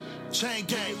Chain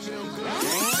gang.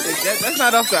 That's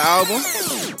not off the album.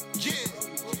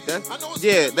 That's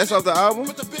off the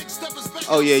album.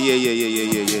 Oh yeah.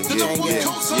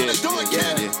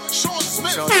 Shawn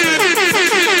Smith.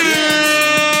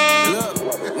 Look,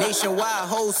 nationwide,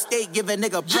 whole state give a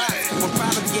nigga props. When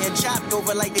problems getting chopped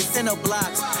over like they center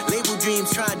blocks. Label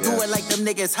dreams trying to do it like them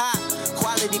niggas hot.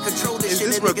 Quality control this shit.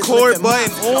 Is this record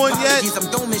button on yet? I'm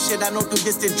doming shit, I know through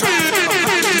distant drops.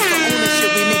 Apologies for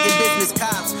ownership, we making business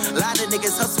cops. A lot of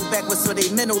niggas hustle backwards so they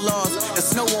mental laws. The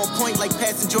snow on point like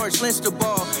passing George Lynch the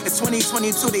ball. It's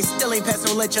 2022, they still ain't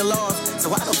passing lynching laws. So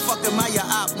how the fuck am I your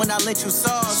op when I lynch you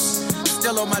sauce?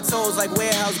 Still on my toes like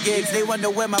warehouse gigs. They wonder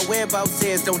where my whereabouts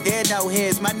is. Don't dare doubt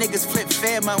his. My niggas flip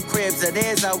Fairmount cribs. Or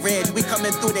theirs out red. We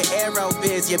coming through the air out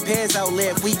biz. Your peers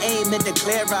outlive. We aim at the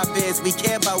clear our biz. We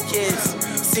care about kids.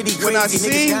 City crazy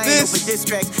niggas dying over diss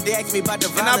tracks. They ask me about the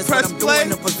violence, what I'm doing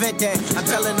to prevent that. I'm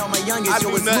telling all my youngest, yo,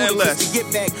 it's ludicrous to get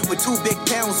back. With 2 big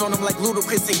pounds on them like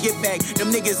Ludacris and get back. Them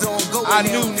niggas on go and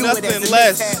they don't do it as a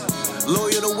mishap.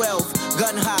 Loyal to wealth,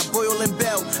 gun high, boil and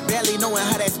bell. Barely knowing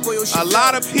how that spoils shit. A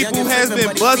lot of people has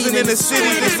been buzzing in the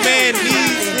city. This man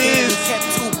needs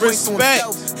his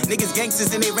respect. Niggas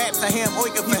gangsters in their raps, I hear him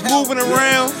oiking for help. Moving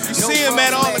around, you see him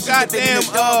at all the goddamn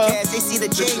they see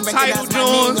the chain, title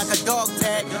joints like a dog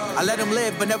tag. I let them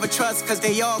live, but never trust, cause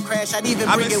they all crash. I've been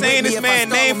saying this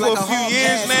man's name for a few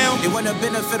years now. They wanna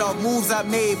benefit off moves I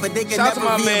made, but they can shout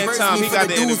never reimburse me for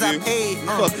the dues I paid.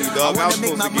 Fuck you, dog. I was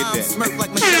supposed to get that. Smirk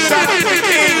like shout out to the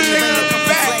king, nigga. Come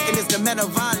back. It's the men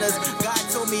of honors. God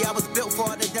told me I was built for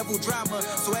all the devil drama.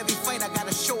 So every fight I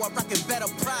gotta show up rocking better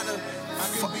Prada.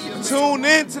 Tune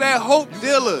in to that Hope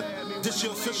Dealer. This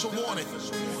your official warning.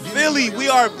 Philly, we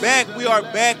are back. I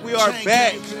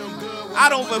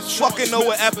don't even fucking know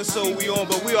what episode we on,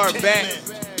 but we are back.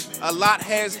 A lot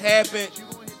has happened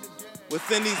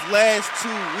within these last 2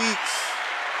 weeks.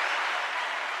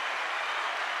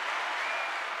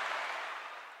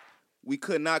 We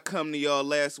could not come to y'all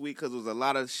last week because there was a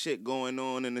lot of shit going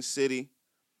on in the city.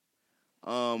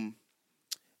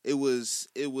 It was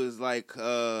like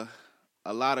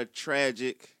a lot of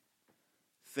tragic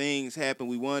things happened.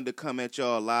 We wanted to come at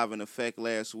y'all live in effect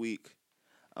last week.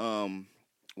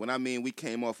 When I mean we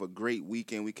came off a great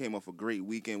weekend, we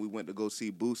went to go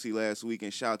see Boosie last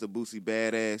weekend. Shout out to Boosie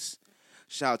Badass.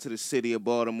 Shout out to the city of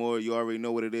Baltimore. You already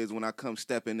know what it is when I come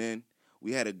stepping in.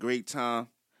 We had a great time.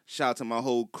 Shout out to my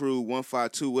whole crew.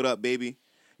 152, what up, baby?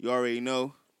 You already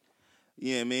know.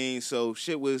 Yeah, I mean, so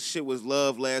shit was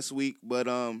love last week, but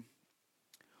on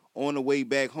the way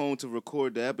back home to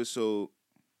record the episode,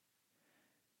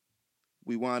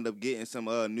 we wound up getting some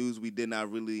news we did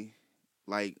not really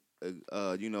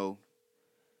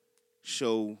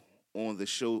show on the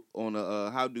show on the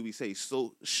how do we say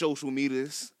social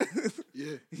medias.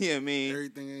 Yeah. Yeah, I mean,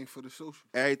 everything ain't for the social.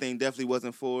 Everything definitely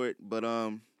wasn't for it, but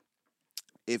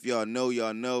if y'all know,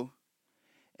 y'all know.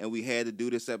 And we had to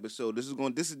do this episode.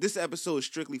 This episode is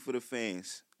strictly for the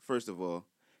fans, first of all.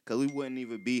 Because we wouldn't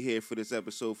even be here for this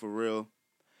episode for real.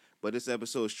 But this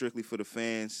episode is strictly for the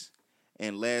fans.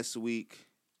 And last week,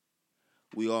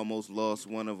 we almost lost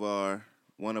one of our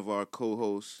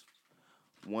co-hosts,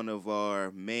 one of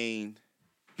our main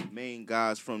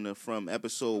guys from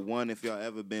episode 1. If y'all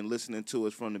ever been listening to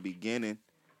us from the beginning,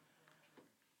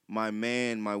 my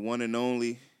man, my one and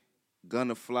only,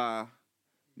 Gunna Flyy,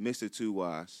 Mr. Two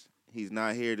Wise. He's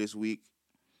not here this week.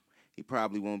 He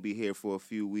probably won't be here for a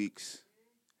few weeks.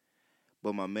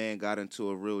 But my man got into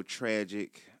a real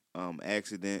tragic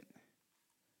accident.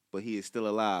 But he is still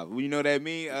alive. You know what I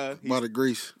mean? By the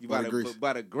grace. By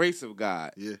the grace of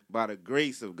God. Yeah. By the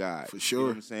grace of God. For sure. You know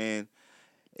what I'm saying?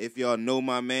 If y'all know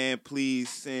my man, please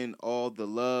send all the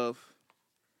love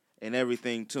and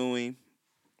everything to him.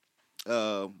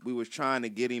 We was trying to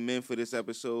get him in for this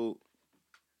episode,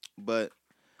 but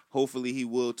hopefully he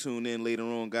will tune in later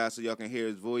on, guys, so y'all can hear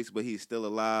his voice, but he's still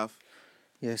alive.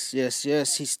 Yes,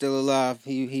 he's still alive.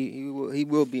 He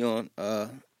will be on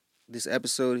this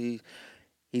episode.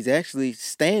 He's actually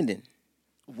standing.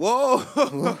 Whoa!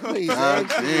 He's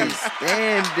actually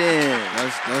standing.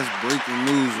 That's breaking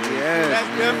news, right? Yeah,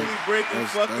 that's definitely breaking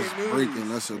that's news. Breaking.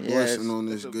 That's a blessing on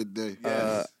this good day.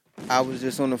 Yes. I was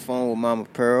just on the phone with Mama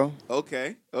Pearl.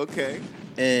 Okay.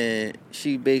 And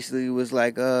she basically was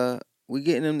like, we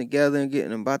getting him together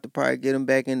and about to probably get him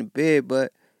back in the bed,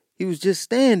 but he was just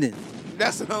standing.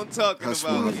 That's what I'm talking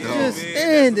about. Just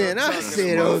standing. I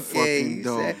said,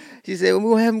 okay. She said, well, we're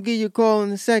going to have him give you a call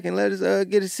in a second. Let us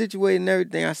get it situated and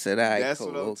everything. I said, all right, that's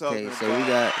cool. What I'm talking about. So we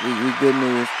good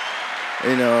news,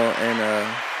 and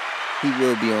he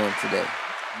will be on today.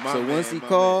 Once he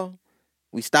call,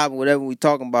 we stop whatever we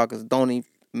talking about because it don't even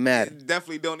matter. It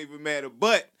definitely don't even matter.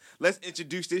 But let's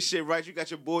introduce this shit right. You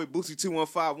got your boy Boosie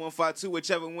 215-152,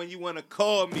 whichever one you want to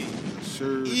call me.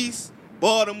 Sure. East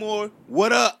Baltimore,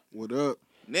 what up? What up?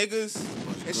 Niggas.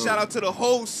 And shout out to the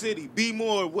whole city. Be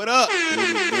more, what up?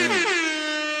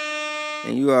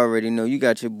 And you already know you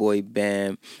got your boy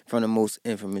Bam from the most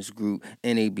infamous group,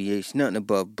 NABH, nothing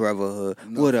above brotherhood.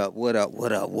 No. What up, what up,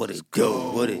 what up, what it do,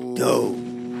 what it do?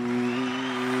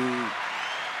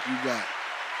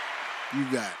 You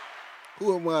got.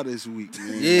 Who am I this week,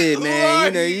 man? Yeah,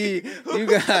 man. You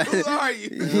got. Who are you?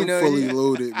 Man, I'm fully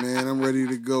loaded, man. I'm ready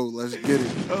to go. Let's get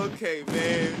it. Okay,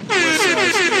 man.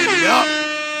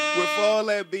 With all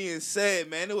that being said,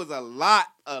 man, it was a lot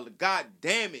of God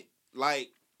damn it.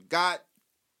 Like, God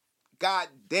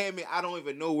damn it. I don't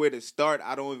even know where to start.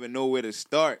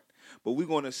 But we're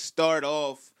going to start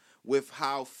off with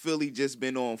how Philly just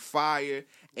been on fire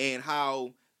and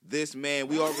how this man,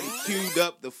 we already queued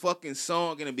up the fucking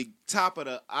song and it'll be top of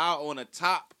the hour on the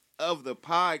top of the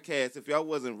podcast. If y'all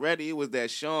wasn't ready, it was that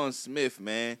Shawn Smith,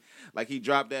 man. Like, he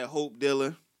dropped that Hope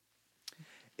Dealer.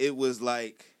 It was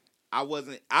like, I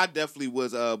definitely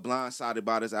was blindsided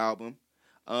by this album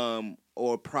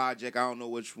or project. I don't know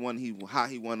which one how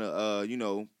he want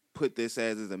to, put this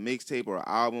as a mixtape or an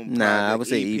album. Nah, project, I would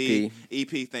say EP.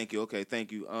 EP, thank you. Okay,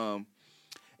 thank you.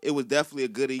 It was definitely a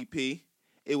good EP.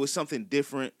 It was something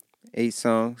different. 8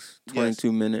 songs,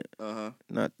 22 minutes.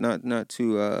 Not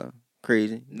too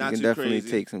crazy. Not you can too definitely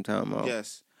crazy. take some time off.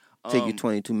 Yes. Take you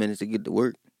 22 minutes to get to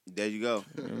work. There you go.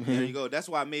 There you go. That's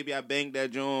why maybe I banged that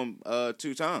joint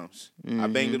 2 times. I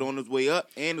banged it on his way up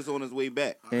and it's on his way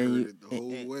back. And it the whole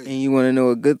way. And you want to know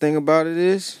a good thing about it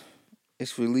is?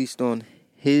 It's released on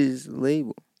his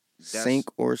label. Sink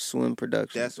or Swim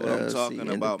Productions. That's what I'm talking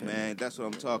about, man. That's what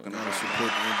I'm talking about. Support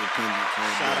the independent.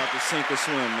 Shout out to Sink or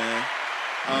Swim, man.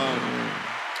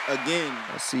 Again.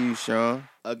 I see you, Sean.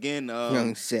 Again,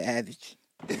 Young Savage.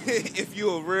 if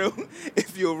you're a real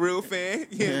fan,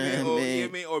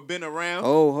 or been around.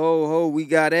 Ho, we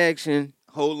got action.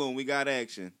 Hold on, we got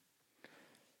action.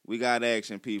 We got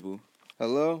action, people.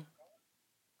 Hello?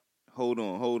 Hold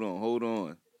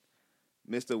on.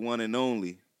 Mr. One and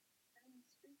Only.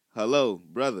 Hello,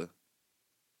 brother.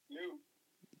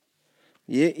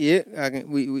 Yeah. I can.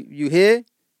 We you here?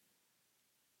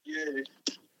 Yeah.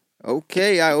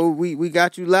 Okay. We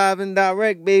got you live and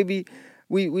direct, baby.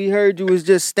 We heard you was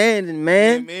just standing,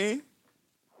 man. Yeah, man.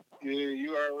 Yeah,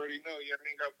 you already know. You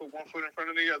ain't got to put one foot in front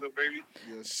of the other, baby.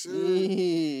 Yes,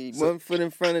 sir. One foot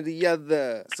in front of the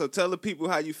other. So tell the people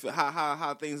how you feel,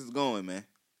 how things is going, man.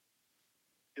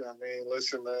 Yeah, I mean,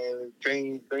 listen, man.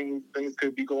 Things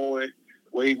could be going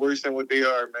way worse than what they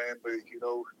are, man. But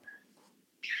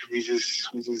we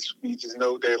just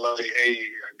know that, like, hey,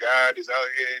 God is out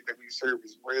here that we serve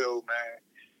is real, man.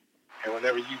 And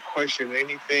whenever you question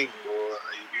anything or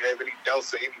you have any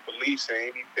doubts or any beliefs or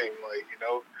anything, like,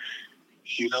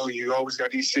 you always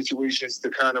got these situations to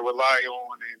kind of rely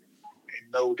on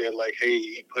and know that, like, hey,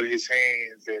 he put his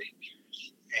hands and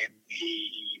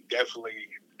he definitely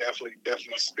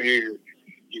spared.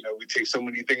 We take so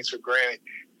many things for granted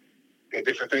and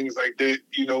different things like that.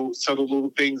 Subtle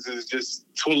little things is just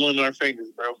twiddling our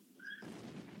fingers, bro.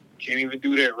 Can't even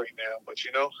do that right now, but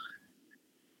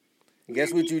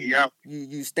Guess what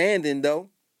you standing though?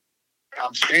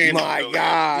 I'm standing. My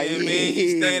God, yeah, man,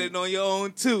 you standing on your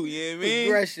own too. You know what I mean?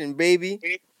 Progression,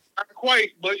 baby. Not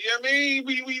quite, but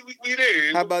we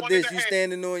there. How about this? You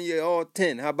standing on your all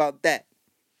 10? How about that?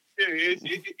 Yeah,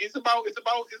 it's about 1.5.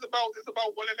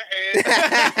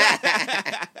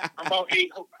 I'm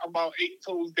about 8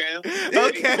 toes down.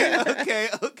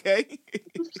 Okay.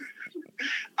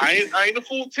 I ain't a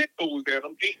full 10 toes down.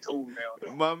 I'm 8 toes down.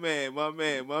 Though. My man.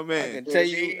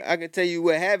 I can tell you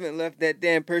what haven't left that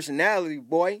damn personality,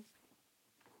 boy.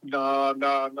 Nah.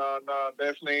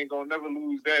 Definitely ain't gonna never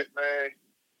lose that,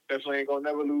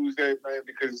 man.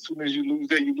 Because as soon as you lose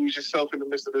that, you lose yourself in the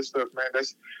midst of this stuff, man.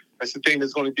 That's the thing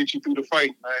that's gonna get you through the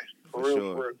fight, man. For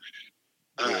real.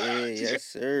 Yes,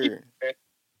 sir.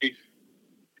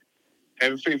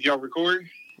 Having faith, y'all record?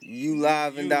 You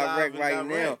live and direct right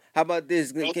now. How about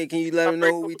this? Can you let them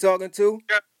know who we talking to?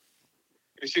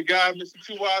 It's your guy, Mr.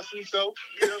 Tuwasu, so,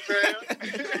 you know what I'm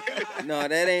saying? No,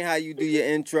 that ain't how you do your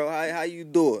intro. How you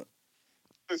do it?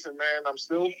 Listen, man, I'm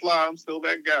still fly. I'm still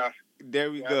that guy.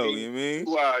 There we go, you mean?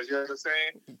 2 eyes, you know what I'm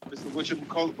saying? Mr.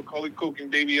 Wutchamacallit, Macaulay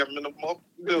Culkin, baby, I'm in the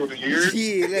building, you heard?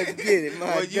 Yeah, let's get it,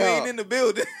 my you ain't in the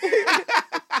building.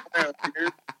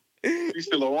 You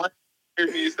still a one?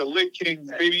 It's the Lit Kings,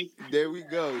 baby. There we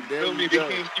go. They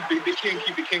can't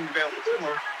keep the Kings down for too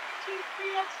long.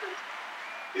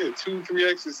 2,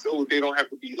 3X's, so they don't have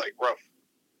to be, like, rough.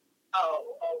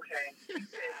 Oh, okay.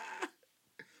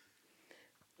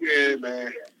 Yeah,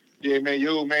 man. Yeah, man.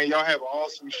 Yo, man, y'all have an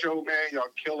awesome show, man. Y'all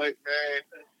kill it, man.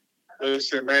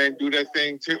 Listen, man, do that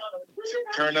thing too.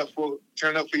 Turn up for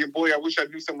your boy. I wish I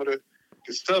knew some of the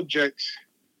subjects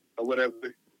or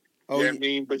whatever. Oh, You know what I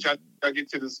mean? But y'all get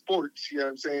to the sports, you know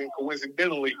what I'm saying?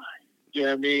 Coincidentally, you know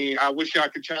what I mean? I wish y'all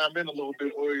could chime in a little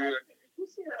bit earlier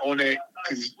on that,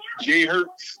 because Jay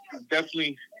Hurts is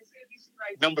definitely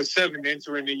number 7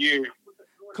 entering the year.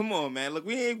 Come on, man. Look,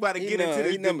 we ain't about to get into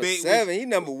this he number debate. 7. He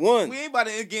number 1. We ain't about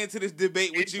to get into this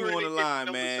debate with you on the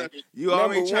line, man. 7. You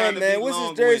already Number trying 1, to man. be What's his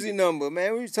long-winded. jersey number,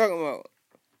 man? What you talking about?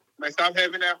 Man, stop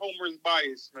having that homer's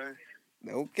bias, man.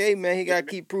 Okay, man. He got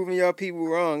to keep proving y'all people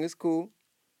wrong. It's cool.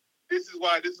 This is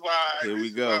why. Here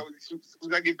we go. As soon as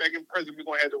I get back in prison, we're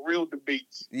gonna have the real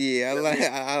debates. Yeah, I like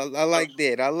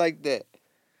that. I like that.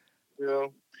 You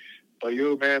know, but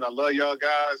you, man, I love y'all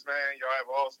guys, man. Y'all have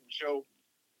an awesome show.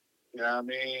 You know what I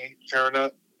mean? Turn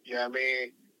up. You know what I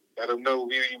mean? Let them know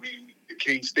we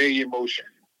can't stay in motion.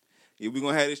 Yeah, we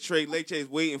gonna have this Trey Lake Chase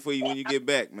waiting for you when you get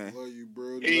back, man. Love you,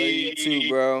 bro. Love you too,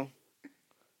 bro.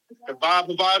 The vibe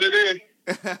provided in.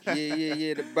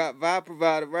 Yeah. The vibe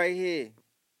provider right here.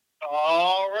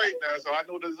 All right, now. So I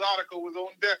know the Zodico was on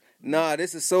deck. Nah,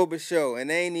 this is a sober show, and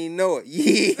they ain't even know it.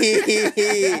 Yeah.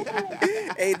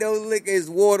 Hey, don't lick his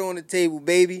water on the table,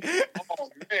 baby. Oh,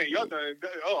 man. Y'all done.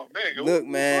 Oh, man. Look,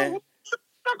 man. What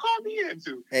y'all call me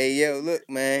into? Hey, yo, look,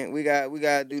 man. We got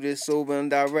to do this sober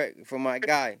and direct for my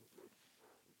guy.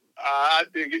 I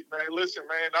dig it, man. Listen,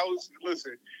 man.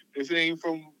 Listen. This ain't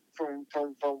from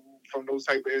those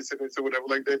type of incidents or whatever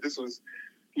like that. This was,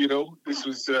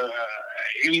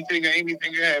 anything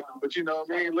can happen. But you know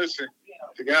what I mean? Listen,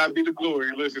 to God be the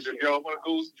glory. Listen, if y'all want to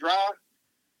go dry,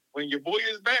 when your boy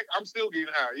is back, I'm still getting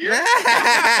high. Yeah.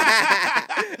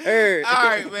 All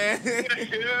right, man.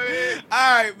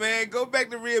 All right, man. Go back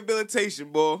to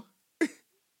rehabilitation, boy.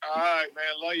 All right, man.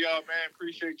 Love y'all, man.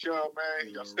 Appreciate y'all, man.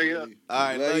 Y'all stay up. All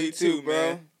right, love you too, bro.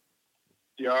 Man.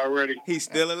 Y'all ready? He's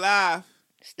still alive.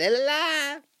 Still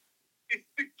alive. It's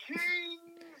the King's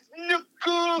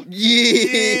Nickel.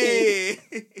 Yeah.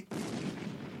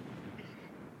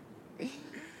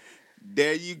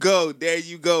 There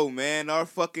you go, man. Our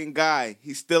fucking guy.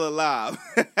 He's still alive.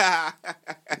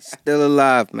 Still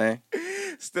alive, man.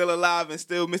 Still alive and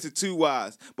still Mr. Two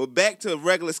Wise. But back to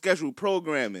regular scheduled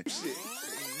programming. Shit.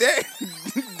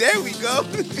 There we go.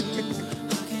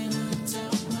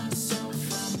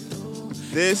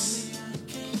 This,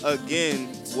 again,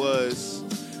 was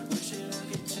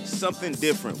something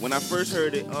different. When I first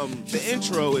heard it, the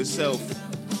intro itself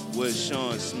was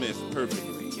Shawn Smith perfectly.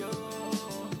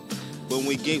 But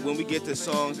when we get to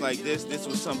songs like this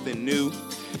was something new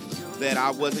that I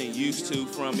wasn't used to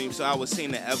from him. So I was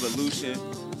seeing the evolution,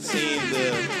 seeing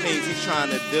the things he's trying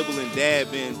to dibble and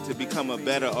dab in to become a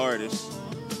better artist.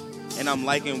 And I'm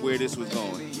liking where this was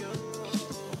going.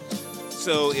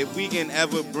 So if we can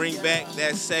ever bring back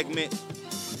that segment,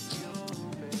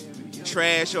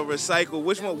 trash or recycle,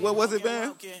 which one? What was it, man?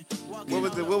 What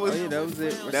was it? Oh yeah, that was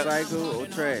it. Recycle or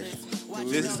trash.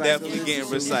 This is definitely getting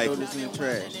recycled. This in the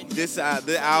trash.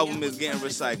 The album is getting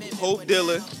recycled. Hope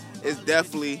Dilla is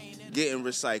definitely getting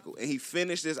recycled, and he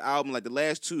finished this album like the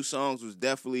last 2 songs was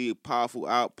definitely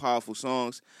powerful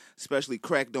songs, especially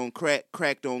Crack Don't Crack,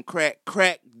 Crack Don't Crack,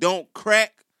 Crack Don't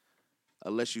Crack,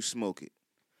 unless you smoke it.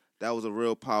 That was a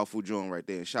real powerful joint right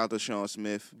there. Shout out to Shawn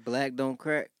Smith. Black Don't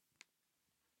Crack.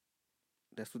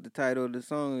 That's what the title of the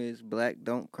song is. Black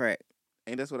Don't Crack.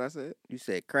 Ain't that what I said? You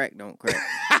said crack don't crack.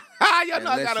 Y'all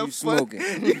know I gotta smoking.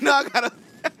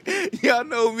 Y'all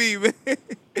know me, man.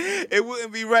 It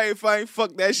wouldn't be right if I ain't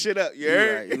fuck that shit up. You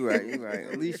heard? You right.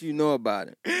 At least you know about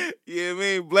it. Yeah,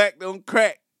 man. Black don't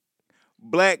crack.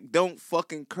 Black don't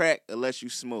fucking crack unless you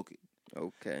smoke it.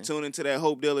 Okay. Tune into that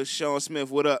Hope Dilla. Shawn Smith,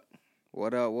 what up?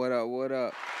 What up?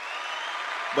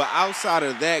 But outside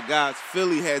of that, guys,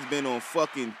 Philly has been on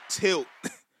fucking tilt.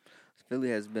 Philly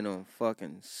has been on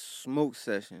fucking smoke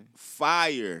session.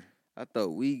 Fire. I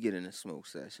thought we get into smoke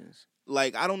sessions.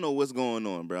 Like, I don't know what's going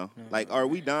on, bro. Like, are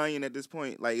we dying at this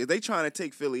point? Like, is they trying to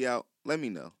take Philly out? Let me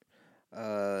know.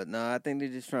 No, I think they're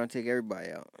just trying to take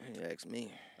everybody out. You ask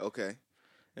me. Okay.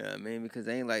 Yeah, I mean, because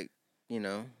they ain't like,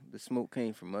 the smoke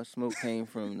came from us. Smoke came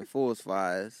from the forest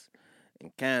fires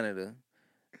in Canada.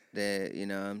 That, you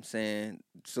know what I'm saying?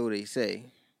 So they say.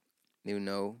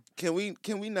 Can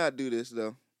we not do this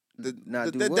though?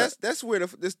 What? That's where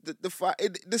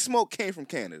the smoke came from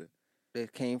Canada.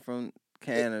 It came from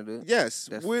Canada. Yes.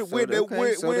 Where it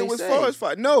was say. forest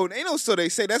fire. No, ain't no so they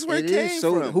say. That's where it came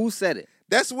from. Who said it?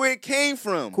 That's where it came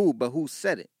from. Cool, but who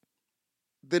said it?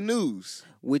 The news.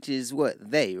 Which is what?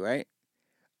 They, right?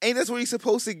 Ain't that's where you're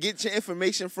supposed to get your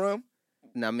information from?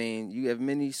 I mean, you have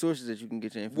many sources that you can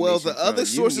get your information Well, the from. other You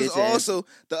can sources get your also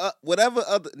whatever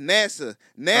other NASA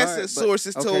but-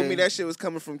 sources told okay. me that shit was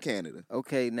coming from Canada.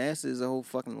 Okay, NASA is a whole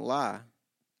fucking lie.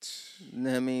 You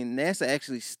know what I mean, NASA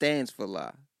actually stands for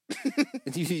lie.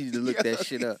 You need to look that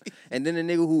shit up. And then the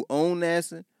nigga who owned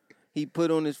NASA, he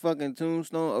put on his fucking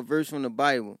tombstone a verse from the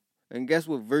Bible. And guess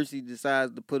what verse he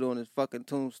decides to put on his fucking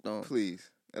tombstone? Please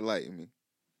enlighten me.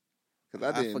 Cause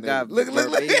I didn't forgot know. Look.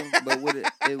 verbatim, but what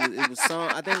it was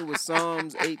Psalm. I think it was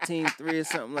Psalms 18:3 or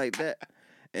something like that.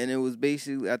 And it was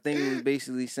basically, I think it was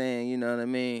basically saying, you know what I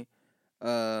mean?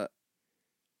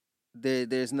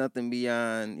 There's nothing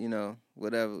beyond, you know,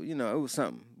 whatever, you know, it was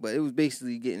something. But it was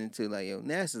basically getting into like, yo,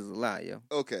 NASA's a lie, yo.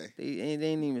 Okay. They ain't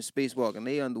even spacewalking,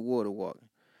 they underwater walking.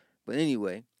 But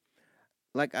anyway,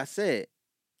 like I said,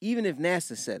 even if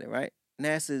NASA said it, right?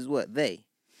 NASA is what? They,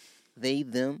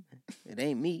 them. It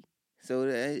ain't me. So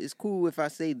it's cool if I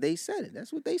say they said it.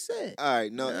 That's what they said. All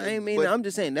right, no, I ain't mean. I'm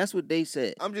just saying that's what they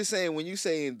said. I'm just saying when you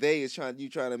saying they is you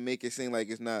trying to make it seem like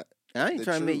it's not. I ain't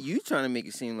trying to make truth. you trying to make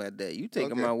it seem like that. You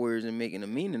taking Okay. my words and making a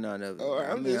meaning out of it. All right,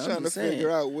 I'm just trying to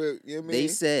figure out where. You know what I mean? They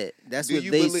said that's Do what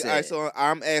you they believe? said. All right, so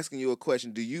I'm asking you a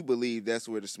question. Do you believe that's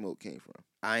where the smoke came from?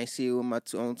 I ain't see it with my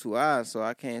own two eyes, so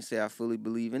I can't say I fully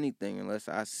believe anything unless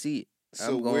I see it.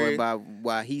 So I'm going by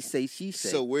why he say she say.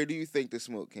 So where do you think the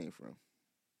smoke came from?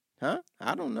 Huh?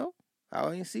 I don't know. I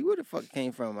didn't see where the fuck it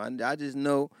came from. I just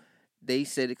know they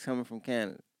said it's coming from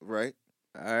Canada. Right.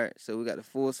 All right. So we got the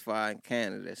forest fire in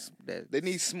Canada. They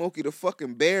need Smokey the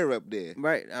fucking Bear up there.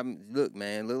 Right. Look,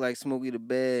 man. Look like Smokey the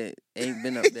Bear ain't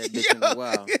been up that bitch in a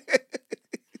while.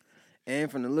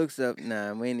 And from the looks up,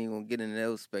 nah, we ain't even gonna get into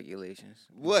those speculations.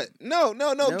 What? No.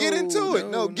 Get into it.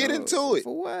 No, get into it.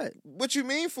 For what? What you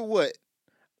mean for what?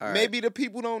 All right. Maybe the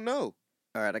people don't know.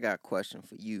 All right. I got a question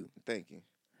for you. Thank you.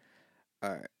 All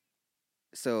right.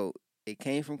 So it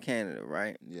came from Canada,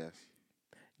 right? Yes.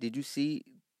 Did you see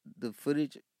the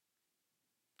footage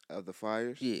Of the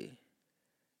fires? Yeah.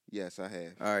 Yes, I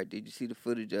have. All right. Did you see the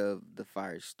footage of the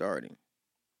fire starting?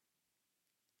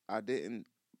 I didn't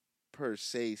per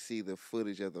se see the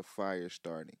footage of the fire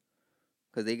starting.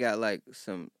 Because they got like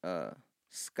some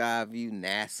sky view,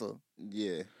 NASA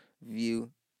Yeah.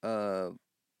 view. Of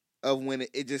when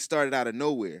it just started out of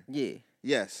nowhere. Yeah.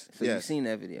 Yes. So yes. you've seen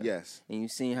that video. Yes. And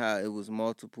you've seen how it was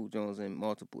multiple drones in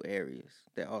multiple areas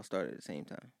that all started at the same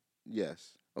time.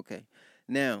 Yes. Okay.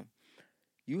 Now,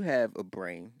 you have a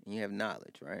brain and you have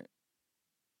knowledge, right?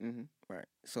 Mm-hmm. Right.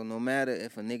 So no matter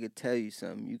if a nigga tell you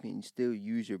something, you can still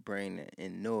use your brain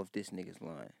and know if this nigga's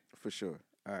lying. For sure.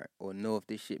 All right. Or know if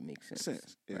this shit makes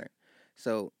sense. Yeah. Right.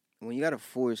 So when you got a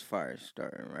forest fire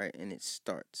starting, right, and it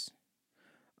starts,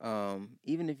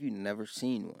 even if you've never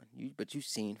seen one, but you've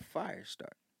seen fire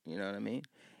start, you know what I mean?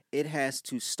 It has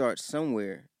to start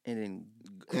somewhere and then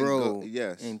grow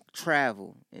yes. and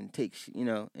travel and take,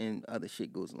 and other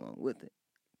shit goes along with it.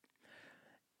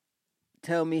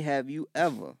 Tell me, have you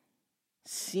ever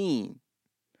seen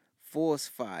forest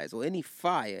fires or any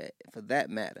fire for that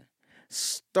matter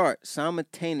start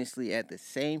simultaneously at the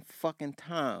same fucking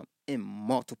time in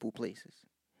multiple places?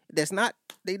 They're not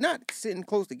sitting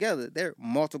close together. They're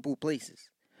multiple places.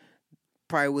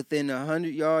 Probably within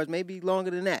 100 yards, maybe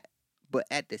longer than that. But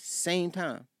at the same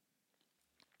time.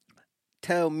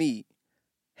 Tell me,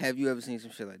 have you ever seen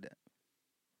some shit like that?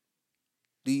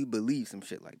 Do you believe some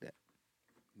shit like that?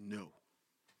 No.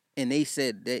 And they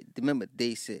said that. Remember,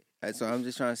 they said. So I'm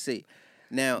just trying to say.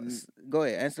 Now, go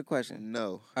ahead, answer the question.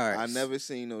 No. All right. I never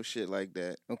seen no shit like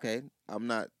that. Okay. I'm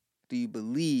not. Do you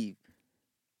believe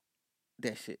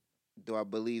that shit? Do I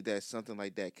believe that something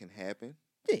like that can happen?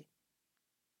 Yeah.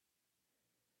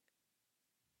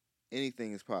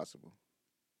 Anything is possible.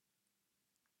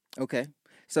 Okay.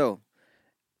 So,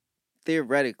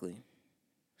 theoretically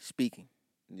speaking.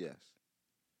 Yes.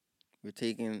 We're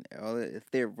taking all it,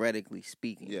 theoretically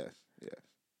speaking. Yes.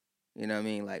 You know what I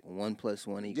mean? Like 1 +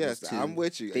 1 = Yes, 2. I'm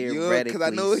with you. Theoretically, because I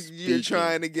know you're speaking,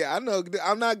 trying to get. I know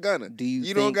I'm not gonna. Do you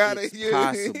think don't gotta, it's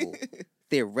possible?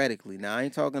 Theoretically. Now I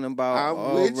ain't talking about I'm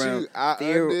all with around. you. I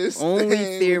understand. Only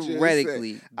what you're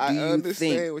theoretically saying. I do you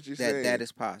understand think what you're that saying. that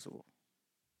is possible.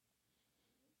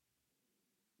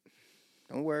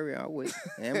 Don't worry, I'll wait.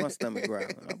 And my stomach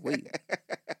growling. I'll wait.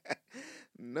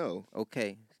 No.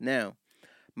 Okay. Now,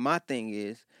 my thing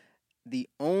is, the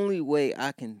only way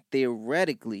I can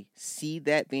theoretically see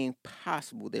that being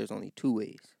possible, there's only 2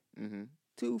 ways. Mm-hmm.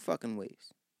 2 fucking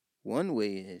ways. One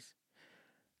way is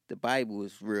the Bible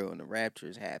is real and the rapture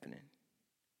is happening.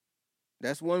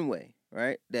 That's one way,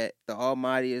 right? That the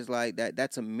Almighty is like that.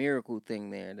 That's a miracle thing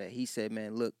there. That He said,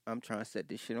 "Man, look, I'm trying to set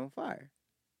this shit on fire."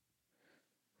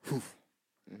 Whew.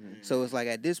 Mm-hmm. So it's like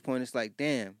at this point, it's like,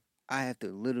 damn, I have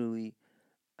to literally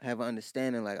have an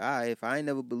understanding like, all right, if I ain't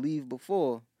never believed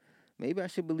before, maybe I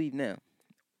should believe now.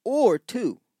 Or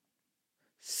two,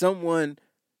 someone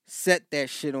set that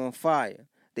shit on fire.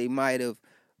 They might have,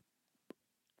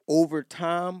 over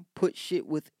time, put shit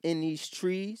within these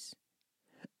trees,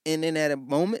 and then at a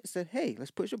moment said, hey,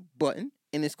 let's push a button,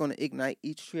 and it's going to ignite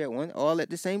each tree at once, all at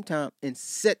the same time, and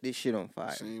set this shit on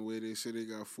fire. Same way they say they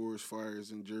got forest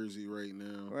fires in Jersey right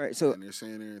now. Right, so, and they're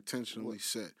saying they're intentionally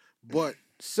set. But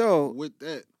so with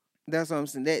that, that's what I'm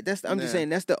saying. I'm just saying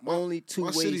that's the only two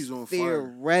ways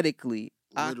theoretically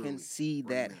I can see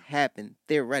that happen.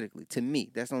 Theoretically, to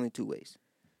me, that's only two ways.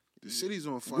 The city's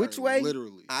on fire. Which way?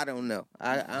 Literally. I don't know.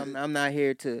 I'm not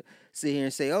here to sit here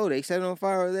and say, oh, they set it on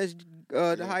fire, or that's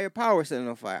the higher power set it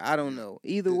on fire. I don't know.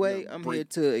 Either way, I'm here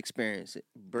to experience it.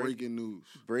 Breaking news.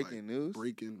 Breaking news?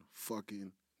 Breaking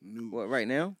fucking news. What, right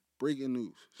now? Breaking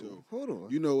news. So hold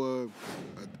on. You know,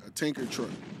 a tanker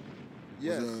truck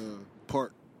yes. was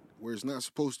parked where it's not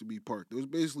supposed to be parked. It was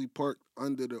basically parked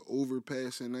under the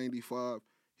overpass in 95.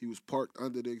 He was parked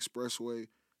under the expressway.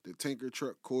 The tanker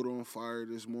truck caught on fire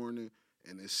this morning,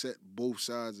 and it set both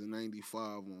sides of 95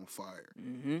 on fire.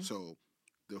 Mm-hmm. So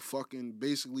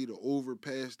basically the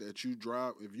overpass that you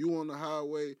drive, if you on the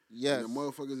highway, yes. and the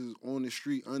motherfuckers is on the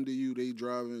street under you, they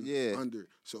driving under.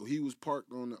 So he was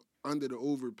parked under the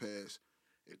overpass.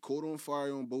 It caught on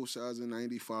fire on both sides of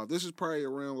 95. This is probably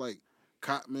around like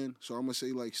Cotman, so I'm gonna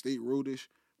say like State Roadish,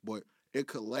 but it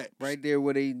collapsed right there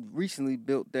where they recently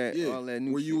built that. All that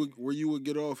new where you would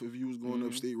get off if you was going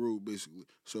up State Road, basically.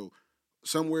 So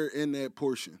somewhere in that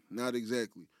portion, not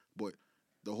exactly, but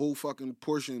the whole fucking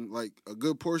portion, like a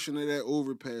good portion of that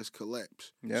overpass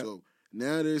collapsed. Yep. So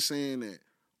now they're saying that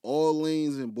all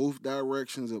lanes in both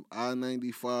directions of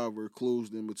I-95 are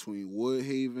closed in between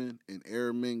Woodhaven and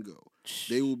Aramingo.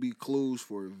 They will be closed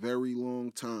for a very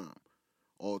long time.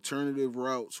 Alternative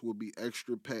routes will be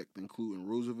extra packed, including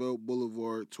Roosevelt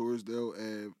Boulevard, Torresdale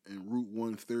Ave, and Route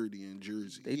 130 in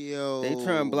Jersey. They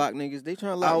trying to block niggas. They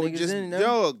trying to lock niggas in.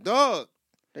 Dog.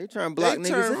 They trying to block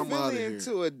niggas in. Philly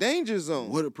into a danger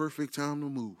zone. What a perfect time to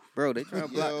move. Bro, they trying to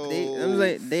block.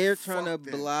 They're trying to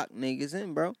block niggas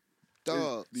in, bro.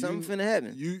 Dog. Something finna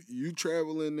happen. You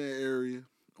travel in that area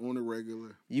on a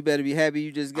regular. You better be happy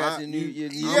you just got I'm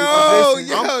hit the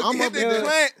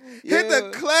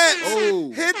clap.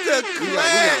 Oh. Hit the clap. We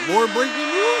got more breaking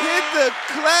news? Hit the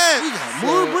clap. We got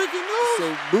more breaking news?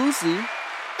 So Boosie,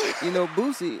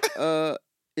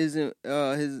 isn't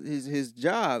his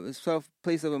job, his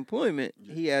place of employment,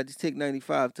 he had to take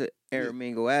 95 to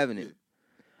Aramingo Avenue.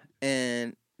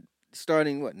 And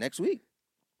starting next week?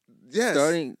 Yes.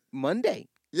 Starting Monday.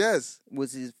 Yes.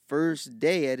 Was his first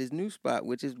day at his new spot,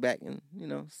 which is back in,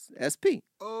 SP.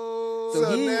 Oh.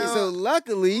 So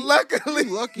luckily lucky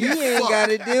he ain't got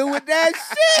to deal with that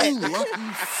shit. You lucky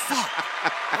fuck.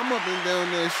 I'm up and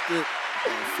down that strip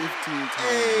 15 times.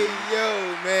 Hey,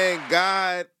 yo, man,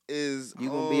 God is you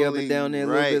gonna be up and down there a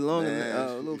little bit longer,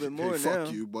 a little bit more now.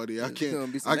 Fuck you, buddy. I There's gonna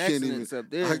be some can't accidents even.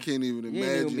 up there. I can't even imagine. You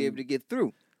ain't gonna be able to get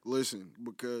through. Listen,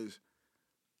 because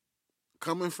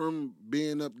coming from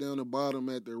being up down the bottom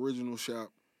at the original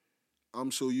shop,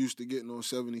 I'm so used to getting on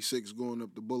 76 going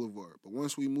up the boulevard. But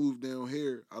once we move down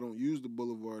here, I don't use the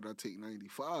boulevard. I take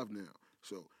 95 now.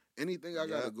 So anything I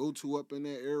gotta go to up in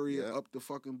that area, up the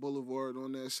fucking boulevard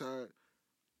on that side,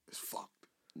 it's fucked.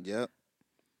 Yep.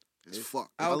 It's fucked.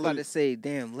 I was about to say,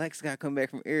 damn, Lex got to come back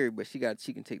from Erie, but she can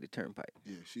take the turnpike.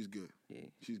 Yeah, she's good. Yeah,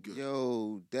 she's good.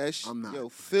 Yo, I'm not. Yo,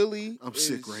 Philly. I'm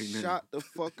sick right now. Shot the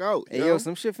fuck out. Hey, yo,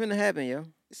 some shit finna happen, yo.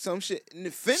 Some shit.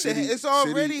 It's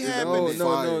already happening.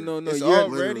 No. It's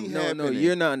already happening. No,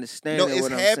 you're not understanding. No, it's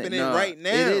what I'm happening saying. right now.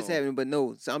 It is happening, but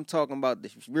no, I'm talking about the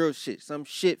real shit. Some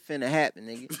shit finna happen,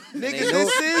 nigga. Nigga,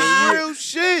 this is real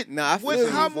shit. Nah, I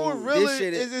feel how more real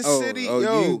is this city?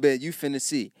 Yo, you bet you finna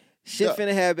see. Shit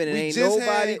finna happen, and ain't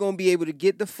nobody gonna be able to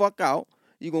get the fuck out.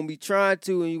 You gonna be trying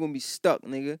to, and you gonna be stuck,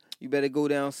 nigga. You better go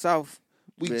down south.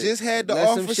 We just had the let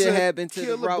officer some shit happen to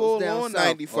kill the a bull down on south.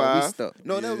 95.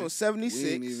 No, that was on 76. We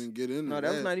didn't even get in. No,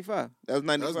 that was 95. That was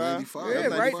 95. Yeah,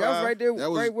 right. That was right there.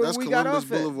 Right where we got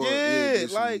off at. Yeah,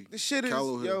 like the shit is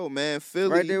yo, man.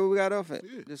 Philly, right there where we got off at.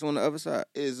 Just on the other side.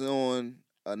 Is on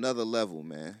another level,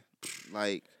 man.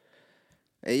 Like,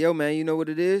 hey, yo, man, you know what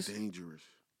it is? Dangerous.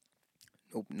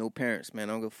 No parents, man.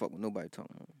 I don't give a fuck what nobody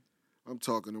talking about. I'm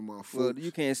talking to my folks. Well,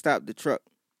 you can't stop the truck.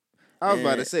 I was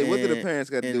about to say, what do the parents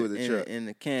got to do with the truck?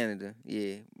 In Canada,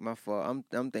 yeah, my fault.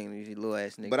 I'm thinking these little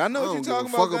ass niggas. But I know what you're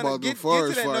talking about. Get to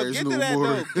that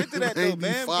though. Get to that though,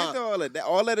 man. Get to all of that.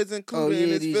 All that is included in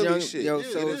this Philly shit. Yo,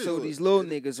 so these little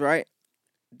niggas, right?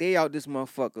 They out this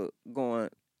motherfucker going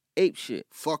ape shit.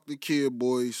 Fuck the kid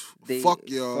boys. Fuck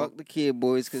y'all. Fuck the kid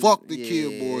boys. Fuck the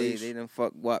kid boys. They done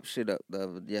fuck WAP shit up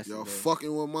yesterday. Y'all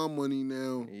fucking with my money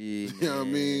now. Yeah, you know what I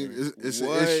mean? It's an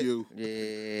What? issue.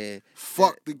 Yeah.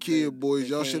 Fuck the kid boys.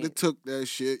 Y'all they should have can't- took that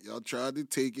shit. Y'all tried to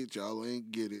take it. Y'all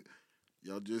ain't get it.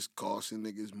 Y'all just costing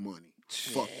niggas money.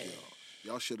 Fuck y'all.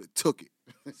 Y'all should have took it.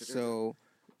 So,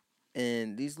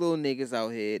 and these little niggas out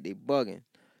here, they bugging.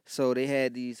 So they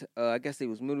had these, I guess they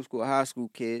was middle school, high school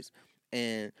kids,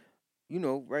 and, you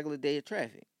know, regular day of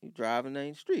traffic. You driving down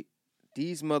the street.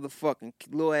 These motherfucking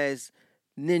little ass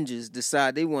ninjas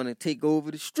decide they want to take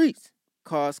over the streets.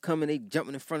 Cars coming, they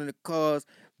jumping in front of the cars,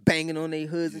 banging on their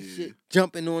hoods and shit,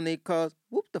 jumping on their cars.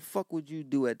 What the fuck would you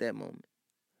do at that moment?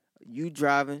 You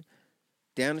driving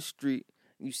down the street,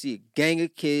 you see a gang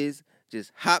of kids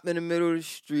just hop in the middle of the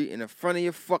street in the front of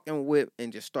your fucking whip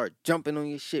and just start jumping on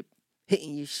your shit,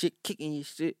 hitting your shit, kicking your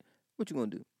shit. What you gonna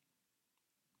do?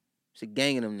 It's a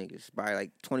gang of them niggas, probably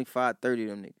like 25, 30 of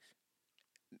them niggas.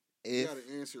 You If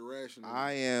gotta answer rationally.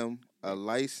 I am a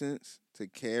license to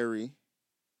carry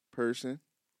person,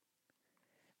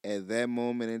 at that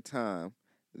moment in time,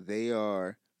 they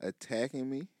are attacking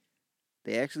me.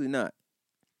 They actually not.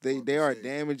 They are say,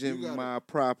 damaging you gotta- my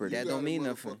property. That You don't gotta mean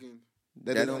nothing. motherfucking- That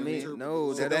That doesn't don't mean- mean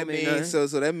no. So That that don't mean means nothing.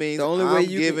 so that means The only I'm way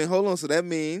you giving. can- Hold on. So that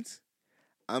means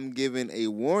I'm giving a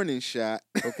warning shot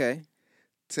Okay,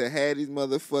 to have these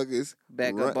motherfuckers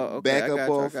back up. Okay, back I up got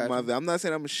you, I off got my. you. I'm not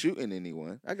saying I'm shooting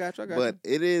anyone, I got you. but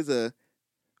it is a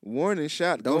warning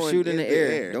shot. Don't going shoot in the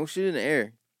air. air. Don't shoot in the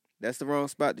air. That's the wrong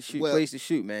spot to shoot. Well, Place to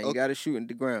shoot, man. You okay. got to shoot in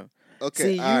the ground. Okay,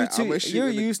 See, all right, I'ma shoot you're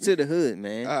in the- used to the hood,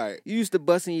 man. All right. You used to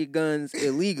busting your guns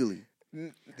illegally.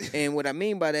 And what I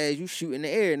mean by that is you shoot in the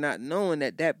air, not knowing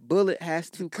that bullet has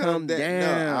to come down.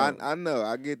 No, I know.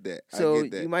 I get that. So I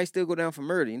get that. you might still go down for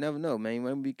murder. You never know, man. You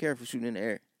might be careful shooting in the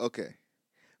air. Okay,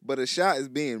 but a shot is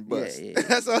being bust. yeah.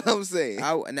 That's all I'm saying.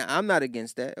 Now I'm not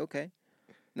against that. Okay.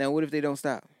 Now what if they don't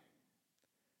stop?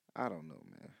 I don't know,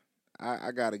 man.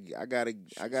 I gotta.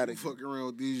 You fucking around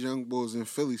with these young boys in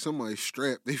Philly. Somebody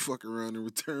strapped. They fuck around and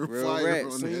return Real fire rat.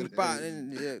 on Soon you that. pop,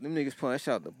 them niggas pulling that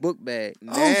shit out the book bag.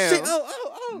 Now, Oh shit!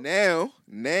 Oh.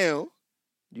 Now,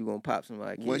 You gonna pop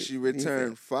somebody? once you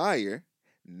return fire,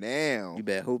 now you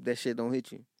better hope that shit don't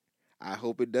hit you. I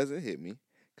hope it doesn't hit me,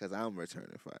 cause I'm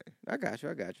returning fire. I got you.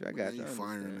 I got you. I got you. You I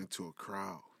firing understand. into a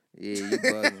crowd. Yeah, you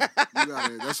bugging.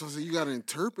 That's what I said. You gotta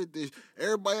interpret this.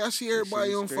 Everybody, I see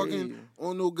everybody shit on is fucking crazy.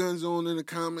 on no guns on in the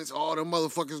comments. All the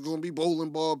motherfuckers gonna be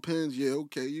bowling ball pins. Yeah,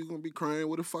 okay, you gonna be crying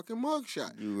with a fucking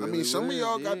mugshot. You I really mean, some of will,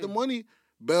 y'all got yeah. the money,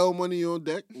 bail money on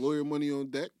deck, lawyer money on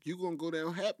deck. You gonna go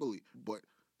down happily, but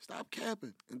stop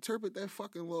capping. Interpret that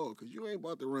fucking law, cause you ain't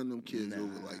about to run them kids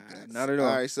over like that. Not at All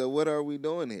all. right, so what are we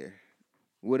doing here?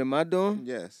 What am I doing?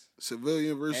 Yes.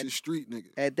 Civilian versus street nigga.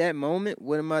 At that moment,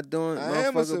 what am I doing? I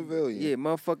am a Motherfucker- civilian. Yeah,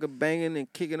 motherfucker banging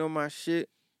and kicking on my shit.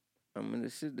 I'm gonna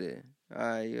sit there. All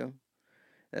right, yo.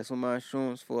 That's what my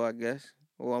insurance for, I guess.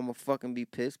 Or I'm gonna fucking be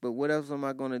pissed. But what else am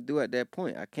I gonna do at that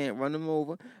point? I can't run them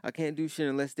over. I can't do shit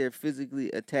unless they're physically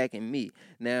attacking me.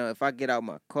 Now, if I get out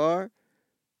my car,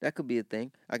 that could be a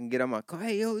thing. I can get out my car.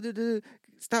 Hey, yo,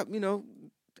 stop,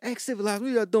 act civilized.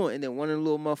 What y'all doing? And then one of the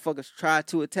little motherfuckers try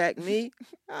to attack me.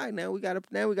 All right, now we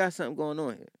got something going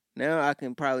on here. Now I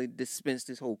can probably dispense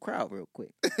this whole crowd real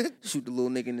quick. Shoot the little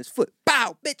nigga in his foot.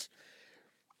 Bow, bitch.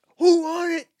 Who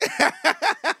on it?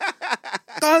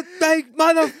 God thank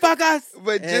motherfuckers.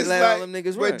 But And just let all them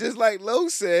niggas run. just like Lo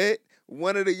said,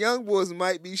 one of the young boys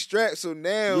might be strapped. So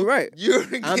now You're right.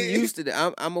 I'm getting- used to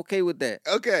that. I'm okay with that.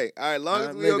 Okay, all right. Long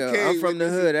as we Nigga, okay. I'm from the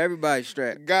with this- hood. Everybody's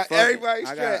strapped. Got Fuck it. everybody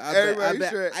I strapped. I bet- Everybody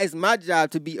strapped. It's my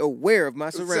job to be aware of my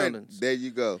Son, surroundings. There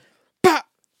you go. Pop.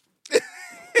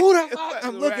 Who the fuck?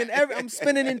 I'm Right. looking. I'm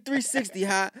spinning in 360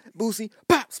 high, Boosie.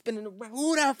 Pop, spinning around.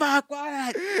 Who the fuck?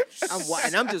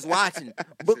 What? I'm just watching.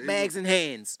 Book bags in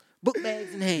hands. Book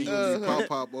bags in hands.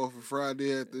 Pop off of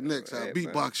Friday at the next. I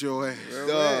beatbox your ass.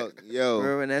 Dog, yo.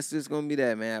 Bro, and that's just gonna be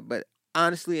that, man. But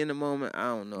honestly, in the moment, I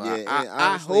don't know. Yeah, I and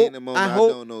honestly, in the moment, I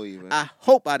don't know even. I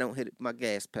hope I don't hit my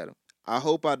gas pedal I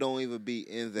hope I don't even be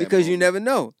in that because you moment. never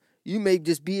know. You may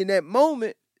just be in that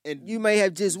moment. And you may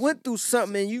have just went through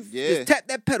something and you just tap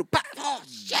that pedal. Pop, oh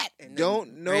shit! And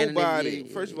don't then nobody.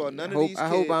 yeah, First of all, none I of hope, these. I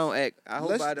kids, hope I don't act. I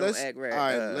hope I don't act right. All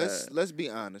right, let's be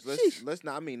honest. Let's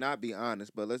not. I mean, not be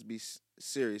honest, but let's be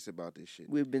serious about this shit.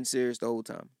 We've been serious the whole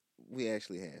time. We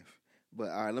actually have.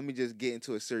 But all right, let me just get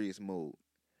into a serious mode.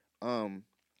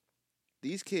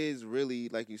 These kids really,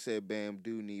 like you said, Bam,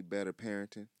 do need better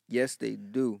parenting. Yes, they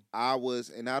do.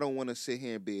 And I don't want to sit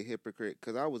here and be a hypocrite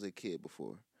because I was a kid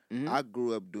before. Mm-hmm. I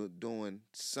grew up doing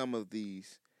some of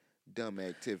these dumb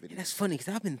activities. And that's funny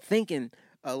because I've been thinking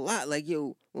a lot. Like,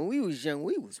 yo, when we was young,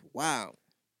 we was wild.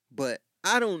 But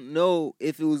I don't know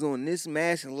if it was on this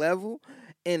mass level.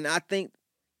 And I think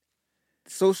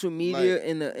social media Like,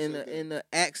 and the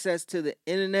access to the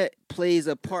internet plays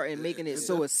a part in making it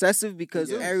so excessive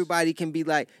because everybody can be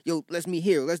like, yo, let's meet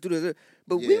here, let's do this.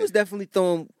 But we was definitely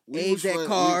throwing eggs at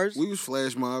cars. We was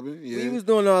flash mobbing. Yeah. We was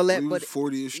doing all that. We but was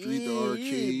 40th Street, the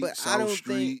arcade, but South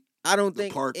Street. I don't the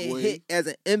think Parkway. it hit as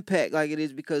an impact like it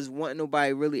is because wasn't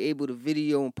nobody really able to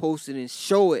video and post it and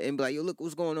show it and be like, yo, look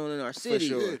what's going on in our city.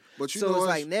 Sure. Yeah, but so it's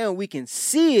like now we can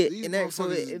see it, these and that, so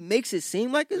it makes it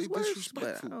seem like it's worse.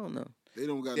 But I don't know. They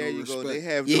don't got there no you respect. go. They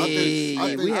have.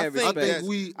 I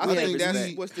think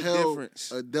that's what's the held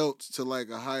difference. Adults to like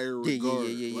a higher regard.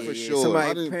 Yeah, for sure.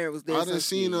 Somebody's parent was there. I done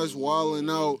seen us wilding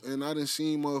out, and I done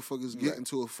seen motherfuckers get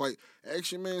into a fight.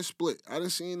 Action Man Split. I done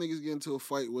seen niggas get into a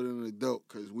fight with an adult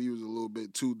because we was a little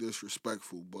bit too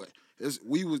disrespectful. But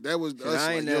that was us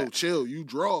like, yo, chill, you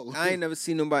draw. I ain't never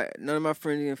seen none of my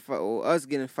friends getting fight or us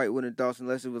getting fight with adults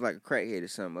unless it was like a crackhead or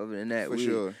something. Other than that,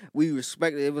 we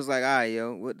respected it. It was like, all right,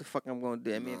 yo, what the fuck I'm gonna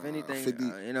do? I mean, if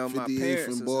anything, my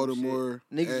parents from Baltimore,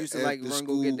 niggas used to like run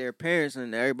go get their parents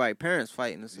and everybody parents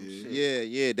fighting or some shit.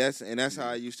 Yeah, that's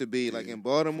how it used to be. Like in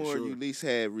Baltimore, you at least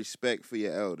had respect for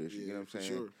your elders. You know what I'm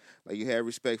saying? Sure. Like you had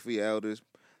respect for your elders,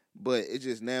 but it's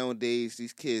just nowadays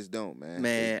these kids don't, man.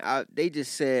 Man, they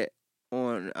just said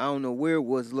on, I don't know where it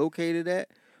was located at,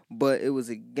 but it was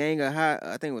a gang of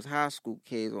I think it was high school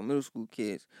kids or middle school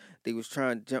kids. They was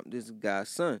trying to jump this guy's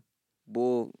son.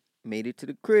 Boy made it to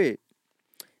the crib.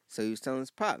 So he was telling his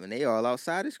pop, and they all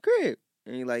outside his crib.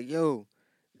 And he like, yo,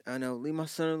 I know, leave my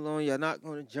son alone. Y'all not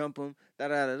going to jump him,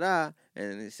 da-da-da-da.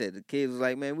 And they said, the kids was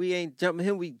like, man, we ain't jumping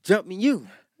him, we jumping you.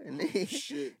 And they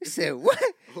said, what?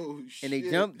 Oh, shit. And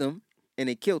they jumped him, and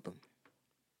they killed him.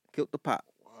 Killed the pop.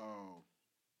 Wow.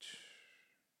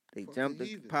 They jumped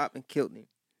the pop and killed him.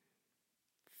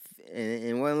 And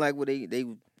it wasn't like they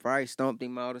probably stomped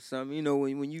him out or something. You know,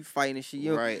 when you fighting and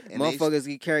shit, right. And motherfuckers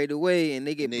get carried away and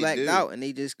they get blacked out and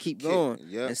they just keep going.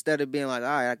 Instead of being like, all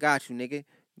right, I got you, nigga.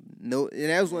 No, and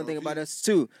that was one thing about us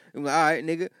too. I'm like, all right,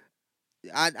 nigga.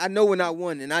 I know when I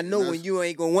won, and I know when you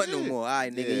ain't gonna want no more. All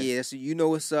right, nigga, so you know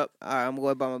what's up. All right, I'm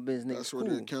going about my business, nigga. That's where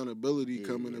the accountability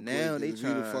come into play. Now they if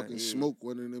you'd have fucking smoked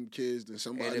one of them kids, then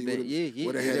somebody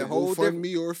would have had a whole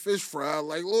GoFundMe or a fish fry.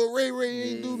 Like, Lil Ray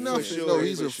ain't do nothing. Sure, no,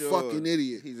 he's a fucking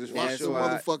idiot. He's a Lock some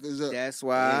motherfuckers up. That's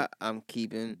why I'm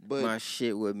keeping my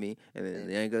shit with me. And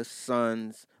the nigga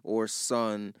sons or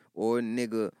son or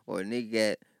nigga or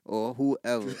niggat or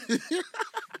whoever,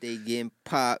 they getting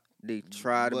popped. They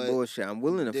try the bullshit. I'm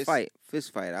willing to fight,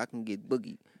 fist fight. I can get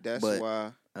boogie. That's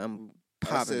why I'm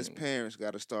us popping. as parents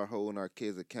got to start holding our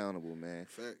kids accountable, man.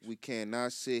 Facts. We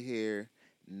cannot sit here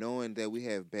knowing that we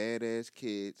have badass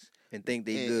kids and think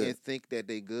they good and think that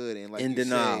they good and like in you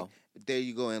denial. Say, there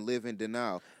you go and live in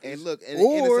denial. And look, and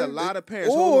it's a lot of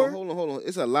parents. Hold on.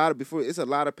 It's a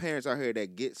lot of parents out here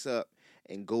that gets up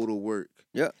and go to work.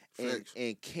 Yep.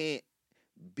 And can't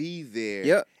be there.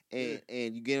 Yep.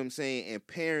 And you get what I'm saying, and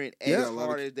parent as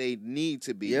hard as they need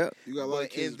to be. Yep. You got a lot of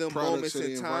kids, in the moments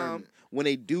in time when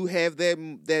they do have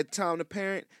that time to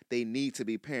parent, they need to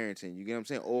be parenting. You get what I'm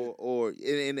saying? Or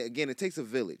and again, it takes a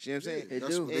village. You know what I'm saying? It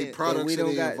do. They products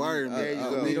of the environment. There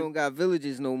you go. We don't got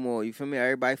villages no more. You feel me?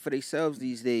 Everybody for themselves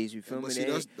these days. You feel me?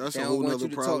 That's they a don't whole want nother you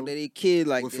to problem talk to their kid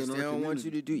like this. They don't want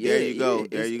you to do. There you go.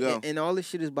 There you go. And all this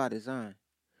shit is by design.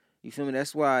 You feel me?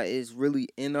 That's why it's really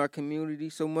in our community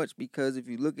so much, because if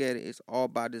you look at it, it's all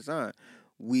by design.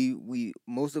 We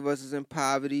most of us is in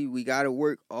poverty. We gotta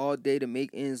work all day to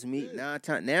make ends meet.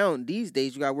 Now these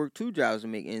days you gotta work 2 jobs to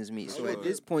make ends meet. So at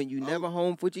this point, you never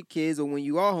home with your kids, or when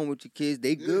you are home with your kids,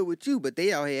 they good with you, but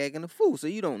they out here acting a fool, so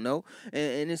you don't know.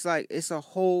 And it's like it's a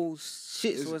whole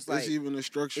shit. So it's like even a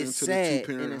structure into sad, the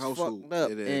 2-parent and it's household. fucked up.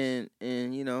 It is.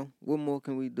 And you know, what more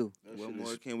can we do? What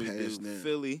more can we do? Now.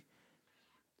 Philly,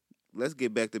 let's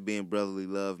get back to being brotherly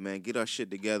love, man. Get our shit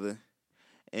together.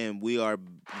 And we are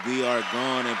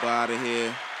gone and out of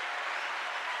here.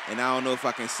 And I don't know if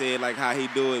I can say it like how he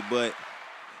do it, but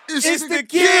it's the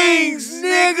Kings,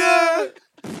 nigga!